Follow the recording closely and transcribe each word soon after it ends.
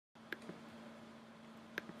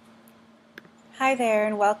Hi there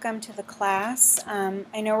and welcome to the class.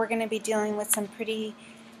 I know we're going to be dealing with some pretty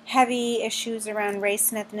heavy issues around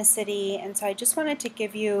race and ethnicity, and so I just wanted to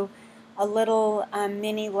give you a little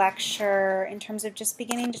mini lecture in terms of just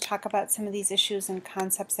beginning to talk about some of these issues and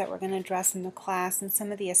concepts that we're going to address in the class and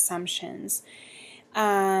some of the assumptions.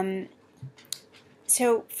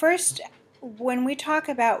 So first, when we talk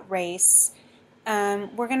about race,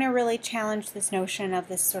 we're going to really challenge this notion of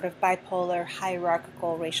this sort of bipolar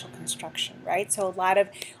hierarchical racial construction, right? So a lot of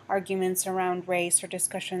arguments around race or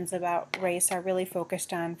discussions about race are really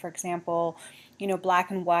focused on, for example,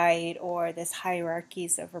 black and white or this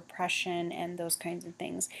hierarchies of oppression and those kinds of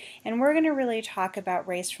things. And we're going to really talk about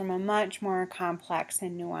race from a much more complex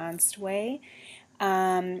and nuanced way.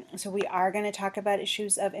 So we are going to talk about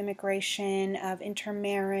issues of immigration, of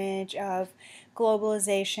intermarriage, of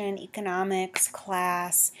globalization, economics,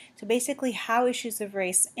 class. So basically how issues of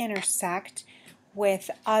race intersect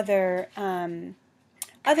with other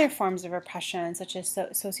forms of oppression, such as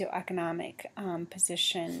socioeconomic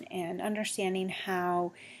position, and understanding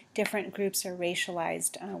how different groups are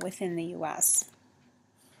racialized within the U.S.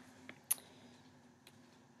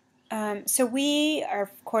 So we are,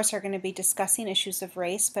 of course, are going to be discussing issues of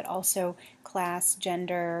race, but also class,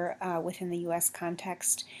 gender within the U.S.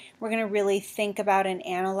 context. We're going to really think about and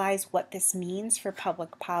analyze what this means for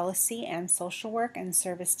public policy and social work and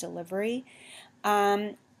service delivery.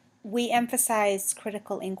 We emphasize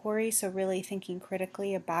critical inquiry, so really thinking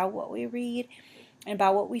critically about what we read and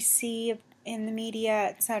about what we see in the media,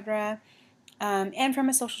 etc., and from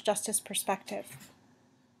a social justice perspective.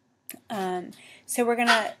 So we're going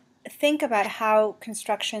to think about how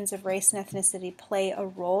constructions of race and ethnicity play a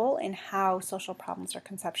role in how social problems are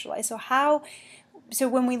conceptualized. So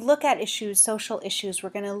when we look at issues, social issues,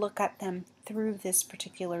 we're going to look at them through this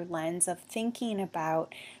particular lens of thinking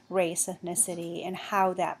about race, ethnicity, and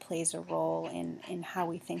how that plays a role in how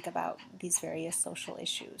we think about these various social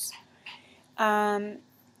issues.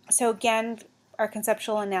 So again, our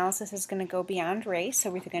conceptual analysis is going to go beyond race, so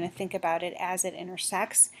we're going to think about it as it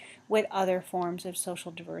intersects with other forms of social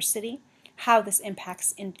diversity, how this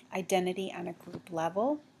impacts identity on a group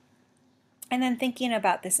level, and then thinking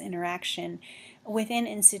about this interaction within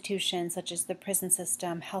institutions such as the prison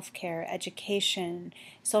system, healthcare, education,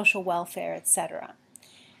 social welfare, etc.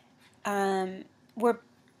 We're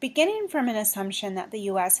beginning from an assumption that the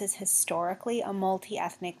U.S. is historically a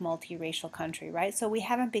multi-ethnic, multiracial country, right? So we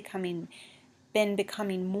haven't been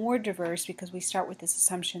becoming more diverse because we start with this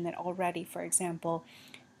assumption that already, for example,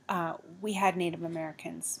 we had Native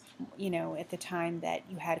Americans, at the time that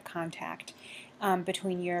you had contact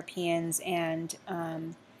between Europeans and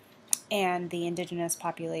the indigenous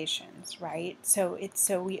populations, right? So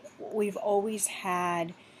we've always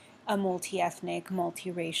had a multi-ethnic,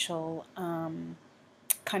 multiracial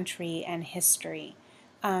country and history.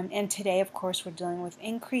 And today, of course, we're dealing with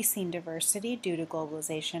increasing diversity due to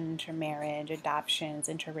globalization, intermarriage, adoptions,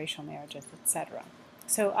 interracial marriages, etc.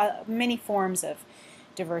 So many forms of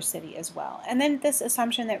diversity as well. And then this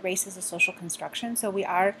assumption that race is a social construction. So we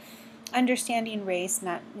are understanding race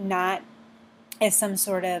not as some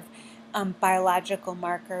sort of biological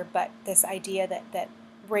marker, but this idea that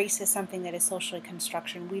race is something that is socially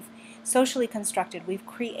constructed. We've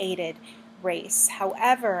created race.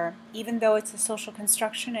 However, even though it's a social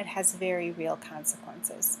construction, it has very real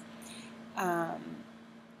consequences.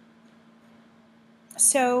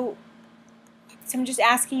 So I'm just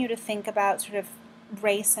asking you to think about sort of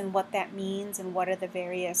race and what that means and what are the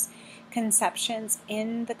various conceptions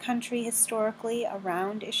in the country historically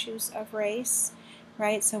around issues of race,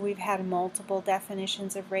 right? So we've had multiple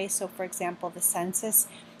definitions of race. So for example, the census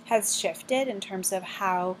has shifted in terms of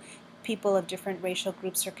how people of different racial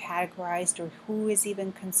groups are categorized or who is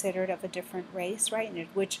even considered of a different race, right? And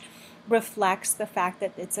which reflects the fact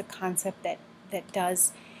that it's a concept that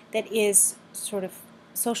is sort of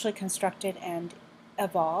socially constructed and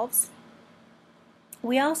evolves.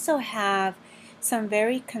 We also have some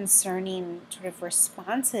very concerning sort of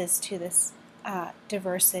responses to this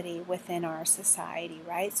diversity within our society,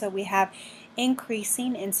 right? So we have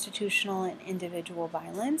increasing institutional and individual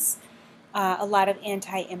violence, a lot of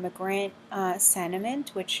anti-immigrant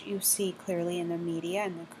sentiment, which you see clearly in the media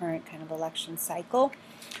in the current kind of election cycle,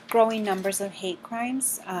 growing numbers of hate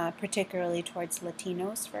crimes, particularly towards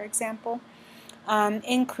Latinos, for example.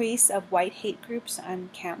 Increase of white hate groups on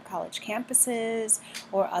college campuses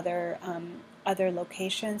or other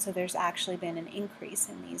locations. So there's actually been an increase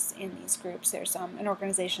in these groups. There's an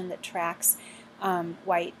organization that tracks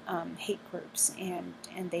white hate groups, and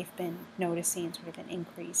they've been noticing sort of an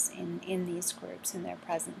increase in these groups and their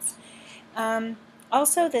presence.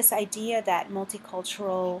 Also, this idea that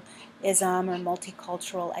multiculturalism or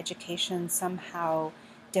multicultural education somehow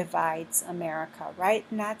divides America, right?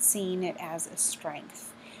 Not seeing it as a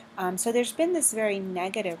strength. So there's been this very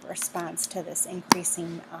negative response to this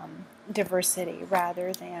increasing diversity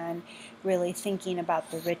rather than really thinking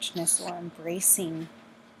about the richness or embracing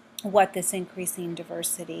what this increasing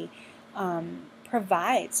diversity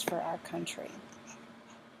provides for our country.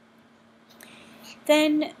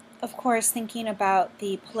 Then, of course, thinking about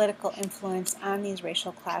the political influence on these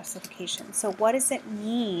racial classifications. So what does it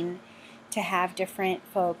mean to have different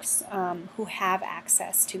folks who have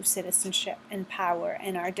access to citizenship and power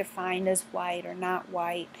and are defined as white or not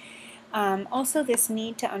white? Also, this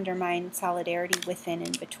need to undermine solidarity within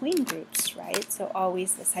and between groups, right? So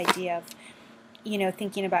always this idea of, you know,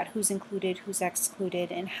 thinking about who's included, who's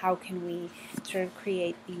excluded, and how can we sort of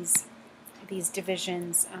create these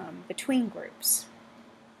divisions between groups.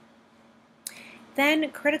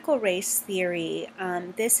 Then critical race theory.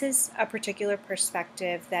 This is a particular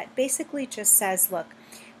perspective that basically just says, look,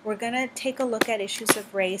 we're going to take a look at issues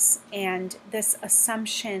of race and this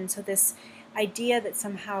assumption, so this idea that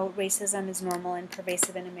somehow racism is normal and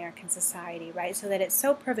pervasive in American society, right? So that it's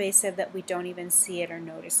so pervasive that we don't even see it or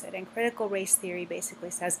notice it. And critical race theory basically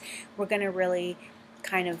says we're going to really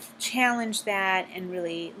kind of challenge that and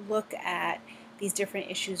really look at these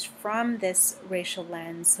different issues from this racial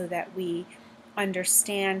lens so that we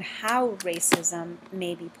understand how racism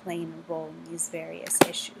may be playing a role in these various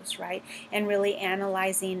issues, right? And really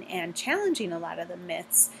analyzing and challenging a lot of the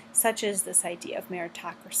myths, such as this idea of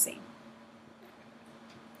meritocracy.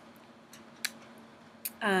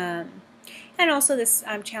 And also this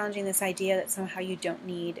challenging this idea that somehow you don't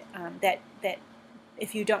need, that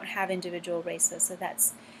if you don't have individual races, so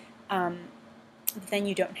that's then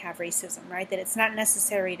you don't have racism, right? That it's not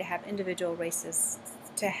necessary to have individual races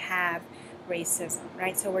to have racism,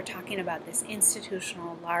 right? So we're talking about this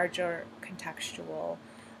institutional, larger contextual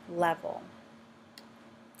level.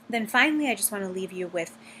 Then finally, I just want to leave you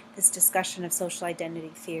with this discussion of social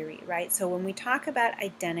identity theory, right? So when we talk about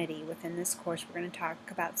identity within this course, we're going to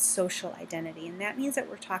talk about social identity, and that means that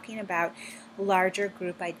we're talking about larger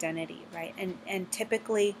group identity, right? And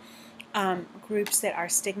typically groups that are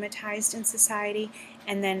stigmatized in society,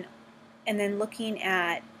 and then looking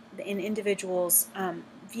at an individual's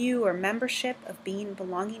view or membership of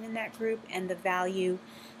belonging in that group and the value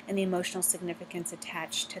and the emotional significance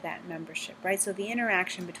attached to that membership, right? So the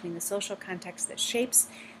interaction between the social context that shapes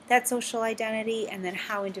that social identity and then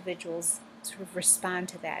how individuals sort of respond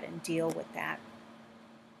to that and deal with that.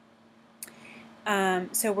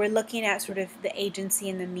 So we're looking at sort of the agency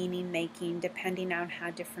and the meaning making depending on how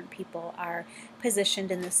different people are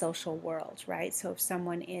positioned in the social world, right? So if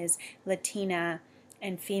someone is Latina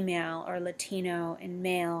and female or Latino and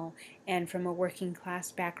male and from a working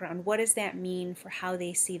class background, what does that mean for how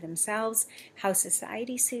they see themselves, how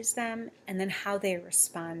society sees them, and then how they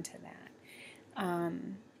respond to that?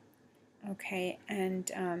 Okay,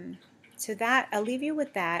 and so that I'll leave you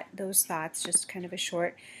with those thoughts, just kind of a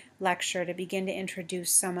short lecture to begin to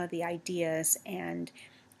introduce some of the ideas and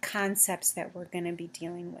concepts that we're going to be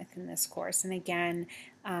dealing with in this course. And again,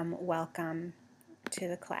 welcome to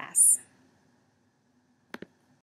the class.